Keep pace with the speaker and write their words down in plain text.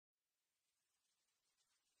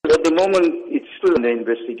at the moment, it's still in the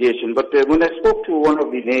investigation. But when I spoke to one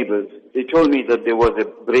of the neighbors, they told me that there was a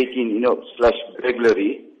break-in, slash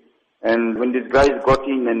burglary. And when these guys got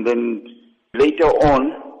in, and then later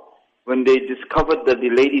on, when they discovered that the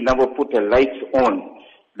lady never put her lights on,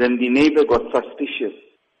 then the neighbor got suspicious.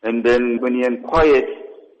 And then when he inquired,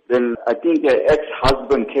 then I think her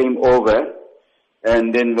ex-husband came over,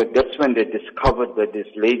 and then that's when they discovered that this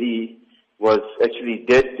lady was actually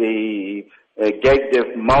dead. They gagged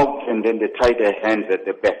her mouth, and then they tied her hands at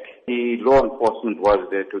the back. The law enforcement was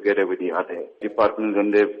there together with the other departments,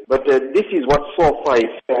 but this is what SOFA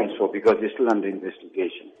stands for, because it's still under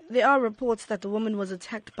investigation. There are reports that the woman was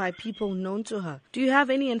attacked by people known to her. Do you have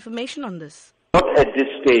any information on this? Not at this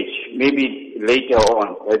stage. Maybe later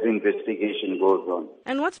on, as the investigation goes on.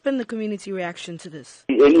 And what's been the community reaction to this?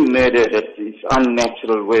 Any murder that is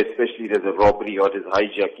unnatural, where especially there's a robbery or there's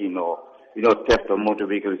hijacking or theft of motor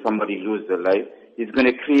vehicle, somebody loses their life, it's going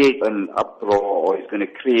to create an uproar, or it's going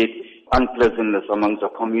to create unpleasantness amongst the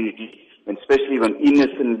community, and especially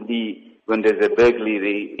when there's a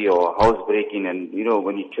burglary or housebreaking, and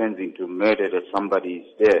when it turns into murder that somebody is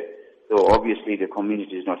there. So obviously the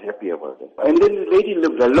community is not happy about it. And then the lady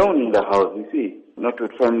lived alone in the house, you see, not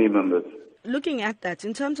with family members. Looking at that,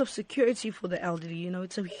 in terms of security for the elderly,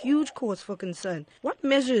 it's a huge cause for concern. What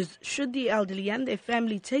measures should the elderly and their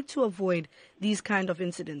family take to avoid these kind of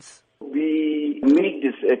incidents? We make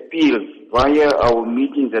this appeal via our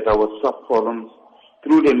meetings at our sub-forums,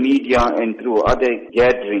 through the media and through other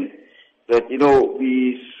gatherings, that,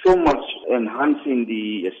 we so much enhancing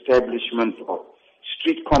the establishment of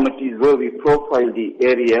street committees where we profile the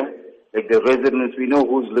area, like the residents, we know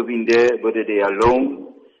who's living there, whether they are alone,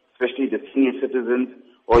 especially the senior citizens,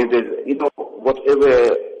 or if there's,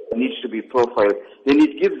 whatever needs to be profiled. Then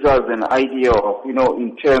it gives us an idea of,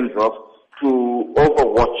 in terms of to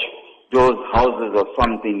overwatch those houses or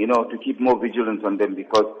something, to keep more vigilance on them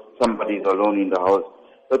because somebody is alone in the house.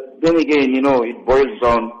 But then again, it boils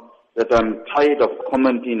down that I'm tired of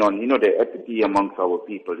commenting on, the apathy amongst our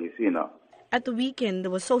people, you see now. At the weekend,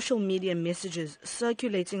 there were social media messages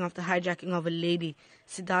circulating of the hijacking of a lady,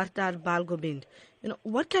 Siddhartha Balgobind.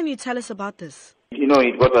 What can you tell us about this?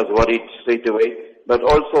 It got us worried straight away, but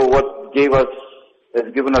also what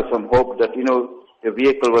has given us some hope that, the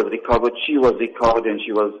vehicle was recovered, she was recovered, and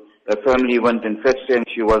her family went and fetched her, and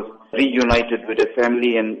she was reunited with her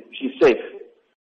family, and she's safe.